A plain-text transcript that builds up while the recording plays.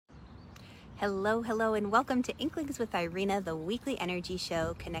Hello, hello, and welcome to Inklings with Irina, the weekly energy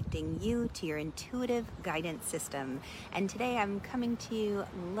show connecting you to your intuitive guidance system. And today I'm coming to you,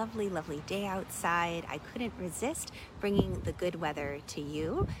 lovely, lovely day outside. I couldn't resist bringing the good weather to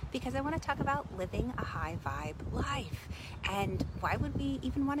you because I want to talk about living a high vibe life. And why would we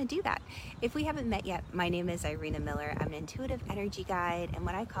even want to do that? If we haven't met yet, my name is Irina Miller. I'm an intuitive energy guide and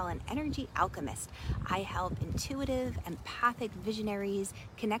what I call an energy alchemist. I help intuitive, empathic visionaries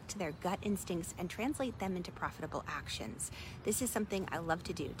connect to their gut instincts and translate them into profitable actions. This is something I love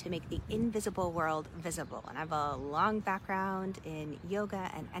to do, to make the invisible world visible. And I have a long background in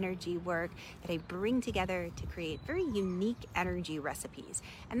yoga and energy work that I bring together to create very unique energy recipes.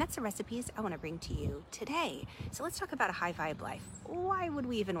 And that's the recipes I want to bring to you today. So let's talk about a high vibe life. Why would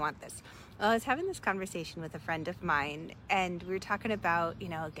we even want this? Well, I was having this conversation with a friend of mine, and we were talking about,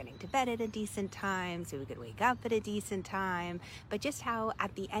 getting to bed at a decent time so we could wake up at a decent time, but just how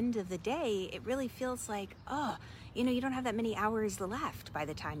at the end of the day, it really feels like, you don't have that many hours left by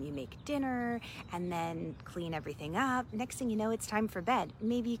the time you make dinner and then clean everything up. Next thing you know, it's time for bed.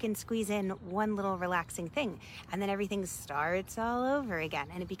 Maybe you can squeeze in one little relaxing thing, and then everything starts all over again,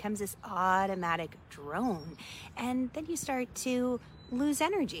 and it becomes this automatic drone. And then you start to lose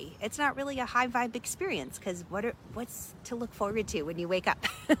energy. It's not really a high vibe experience because what's to look forward to when you wake up?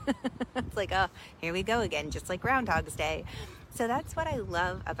 It's like, here we go again, just like Groundhog's Day. So that's what I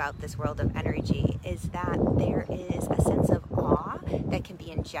love about this world of energy, is that there is a sense of awe that can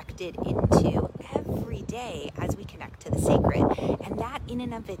be injected into every day as we connect to the sacred. And that in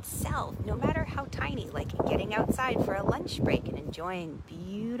and of itself, no matter how tiny, like getting outside for a lunch break and enjoying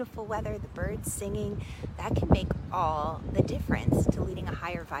beautiful weather, the birds singing, that can make all the difference to leading a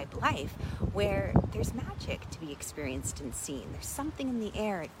higher vibe life where there's magic to be experienced and seen. There's something in the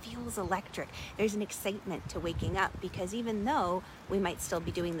air. It feels electric. There's an excitement to waking up because even though we might still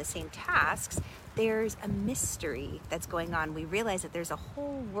be doing the same tasks, there's a mystery that's going on. We realize that there's a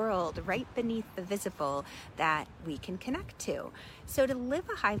whole world right beneath the visible that we can connect to. So to live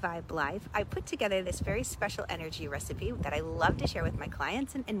a high vibe life, I put together this very special energy recipe that I love to share with my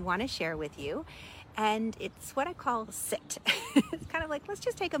clients and want to share with you. And it's what I call sit. It's kind of like, let's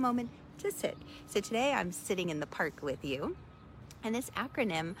just take a moment to sit. So today I'm sitting in the park with you. And this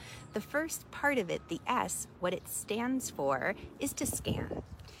acronym, the first part of it, the S, what it stands for is to scan.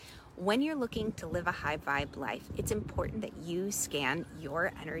 When you're looking to live a high vibe life, it's important that you scan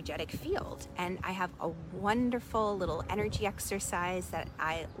your energetic field. And I have a wonderful little energy exercise that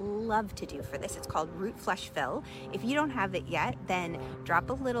I love to do for this. It's called Root Flush Fill. If you don't have it yet, then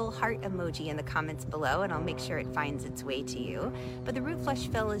drop a little heart emoji in the comments below and I'll make sure it finds its way to you. But the Root Flush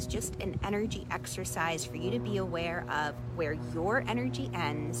Fill is just an energy exercise for you to be aware of where your energy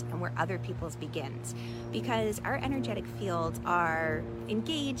ends and where other people's begins. Because our energetic fields are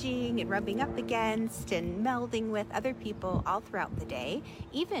engaging and rubbing up against and melding with other people all throughout the day,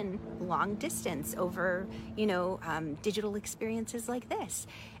 even long distance over, digital experiences like this.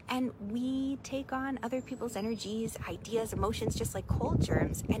 And we take on other people's energies, ideas, emotions, just like cold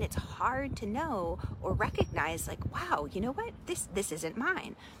germs. And it's hard to know or recognize, like, wow, you know what? This isn't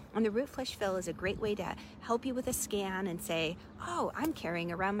mine. And the Root Flush Fill is a great way to help you with a scan and say, oh, I'm carrying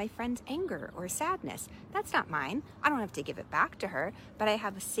around my friend's anger or sadness. That's not mine. I don't have to give it back to her, but I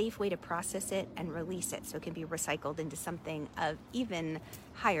have a safe way to process it and release it so it can be recycled into something of even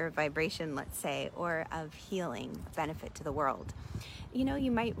higher vibration, let's say, or of healing benefit to the world.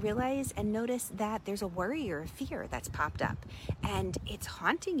 You might realize and notice that there's a worry or a fear that's popped up and it's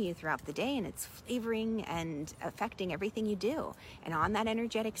haunting you throughout the day and it's flavoring and affecting everything you do. And on that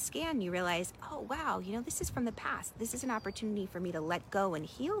energetic scan, you realize, oh, wow, this is from the past. This is an opportunity for me to let go and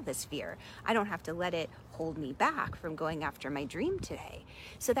heal this fear. I don't have to let it hold me back from going after my dream today.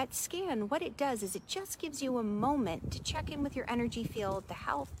 So that scan, what it does is it just gives you a moment to check in with your energy field, the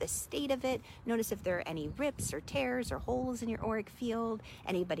health, the state of it. Notice if there are any rips or tears or holes in your auric field,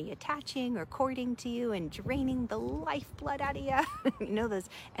 anybody attaching or cording to you and draining the lifeblood out of you. Those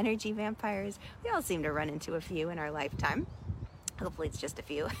energy vampires. We all seem to run into a few in our lifetime. Hopefully it's just a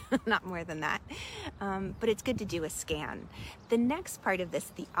few, not more than that. But it's good to do a scan. The next part of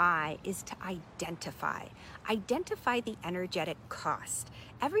this, the I, is to identify. Identify the energetic cost.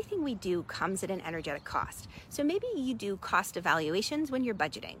 Everything we do comes at an energetic cost. So maybe you do cost evaluations when you're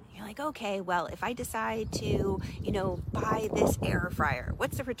budgeting. You're like, okay, well, if I decide to, buy this air fryer,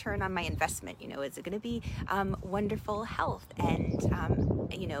 what's the return on my investment? Is it going to be wonderful health and,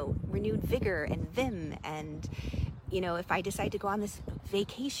 renewed vigor and vim and if I decide to go on this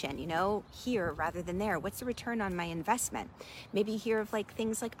vacation, here rather than there, what's the return on my investment? Maybe you hear of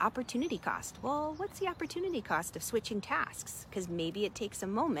things like opportunity cost. Well, what's the opportunity cost of switching tasks? Because maybe it takes a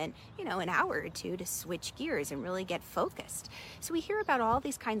moment, an hour or two to switch gears and really get focused. So we hear about all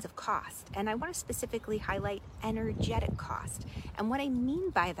these kinds of cost, and I want to specifically highlight energetic cost. And what I mean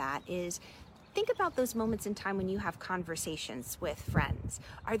by that is, think about those moments in time when you have conversations with friends.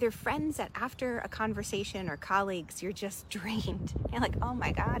 Are there friends that after a conversation, or colleagues, you're just drained? You're like, oh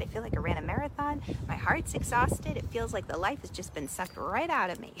my God, I feel like I ran a marathon. My heart's exhausted. It feels like the life has just been sucked right out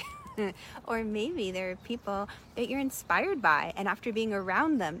of me. Or maybe there are people that you're inspired by, and after being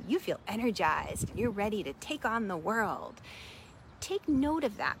around them, you feel energized. You're ready to take on the world. Take note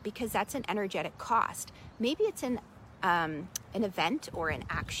of that, because that's an energetic cost. Maybe it's an event or an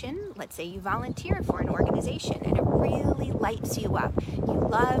action. Let's say you volunteer for an organization and it really lights you up.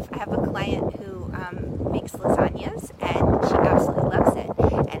 I have a client who makes lasagnas, and she absolutely loves it.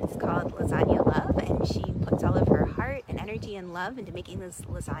 And it's called Lasagna Love, and she puts all of her heart and energy and love into making those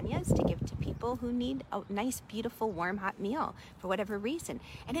lasagnas to give to people who need a nice, beautiful, warm, hot meal for whatever reason.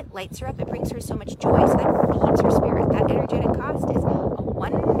 And it lights her up. It brings her so much joy. So that feeds her spirit. That energetic cost is a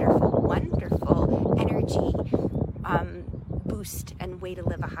wonderful, wonderful energy boost and way to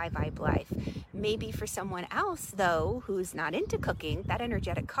live a high vibe life. Maybe for someone else, though, who's not into cooking, that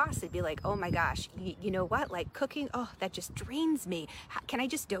energetic cost would be like, oh my gosh, you know what? Like cooking, oh, that just drains me. Can I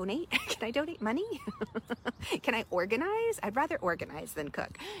just donate? Can I donate money? Can I organize? I'd rather organize than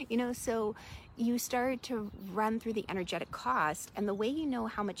cook. So you start to run through the energetic cost, and the way you know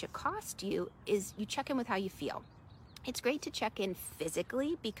how much it costs you is you check in with how you feel. It's great to check in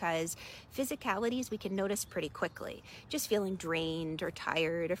physically, because physicalities we can notice pretty quickly. Just feeling drained or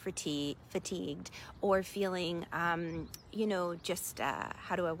tired or fatigued, or feeling, how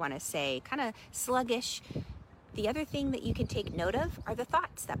do I want to say, kind of sluggish. The other thing that you can take note of are the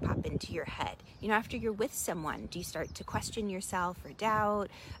thoughts that pop into your head. After you're with someone, do you start to question yourself or doubt?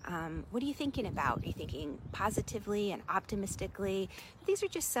 What are you thinking about? Are you thinking positively and optimistically? These are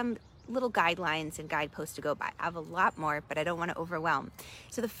just some little guidelines and guideposts to go by. I have a lot more, but I don't want to overwhelm.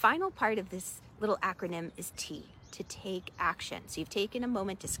 So the final part of this little acronym is T, to take action. So you've taken a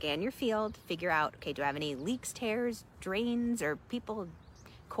moment to scan your field, figure out, okay, do I have any leaks, tears, drains, or people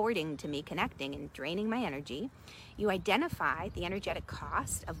courting to me, connecting and draining my energy? You identify the energetic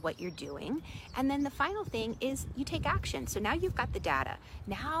cost of what you're doing. And then the final thing is you take action. So now you've got the data.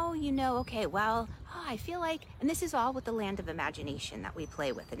 Now you know, okay, I feel like, and this is all with the land of imagination that we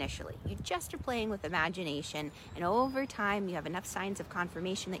play with initially. You just are playing with imagination, and over time you have enough signs of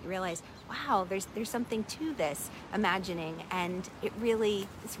confirmation that you realize, wow, there's something to this imagining, and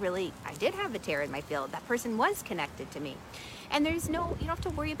I did have a tear in my field. That person was connected to me. And you don't have to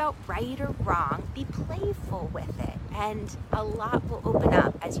worry about right or wrong. Be playful with it. And a lot will open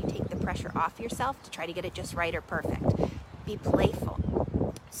up as you take the pressure off yourself to try to get it just right or perfect. Be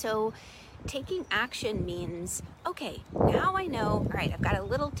playful. So taking action means, okay, now I know, all right, I've got a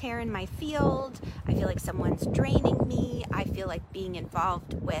little tear in my field. I feel like someone's draining me. I feel like being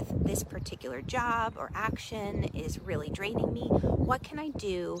involved with this particular job or action is really draining me. What can I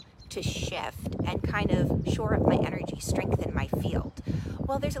do to shift and kind of shore up my energy, strengthen my field?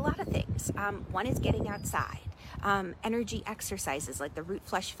 Well, there's a lot of things. One is getting outside. Energy exercises like the Root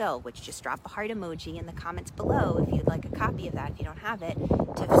Flush Fill, which just drop a heart emoji in the comments below if you'd like a copy of that if you don't have it,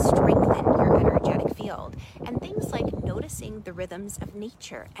 to strengthen your energetic field. And things like noticing the rhythms of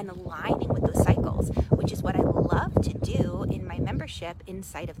nature and aligning with those cycles, which is what I love to do in my membership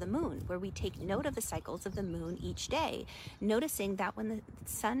Insight of the Moon, where we take note of the cycles of the moon each day, noticing that when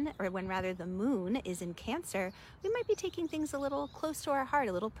the moon is in Cancer, we might be taking things a little close to our heart,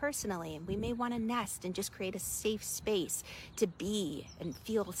 a little personally, and we may want to nest and just create a safe space to be and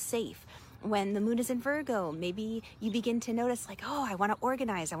feel safe. When the moon is in Virgo, maybe you begin to notice like, oh, I want to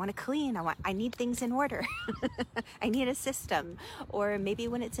organize, I want to clean, I need things in order. I need a system. Or maybe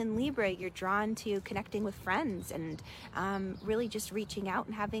when it's in Libra, you're drawn to connecting with friends and really just reaching out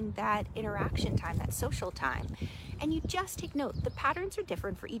and having that interaction time, that social time. And you just take note. The patterns are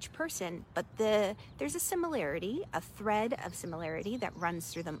different for each person, but there's a similarity, a thread of similarity that runs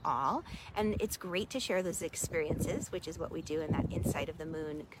through them all. And it's great to share those experiences, which is what we do in that Insight of the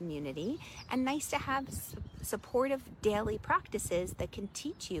Moon community. And nice to have supportive daily practices that can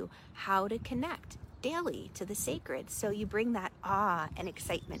teach you how to connect daily to the sacred. So you bring that awe and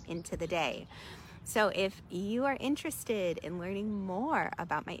excitement into the day. So if you are interested in learning more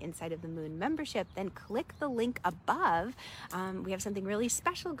about my Inside of the Moon membership, then click the link above. We have something really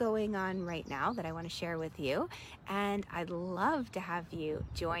special going on right now that I want to share with you, and I'd love to have you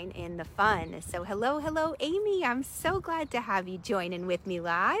join in the fun. So hello, Amy. I'm so glad to have you join in with me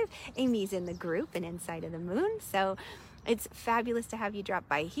live. Amy's in the group and Inside of the Moon. So it's fabulous to have you drop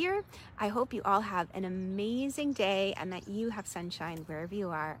by here. I hope you all have an amazing day and that you have sunshine wherever you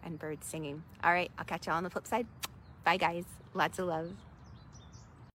are and birds singing. All right, I'll catch you all on the flip side. Bye, guys. Lots of love.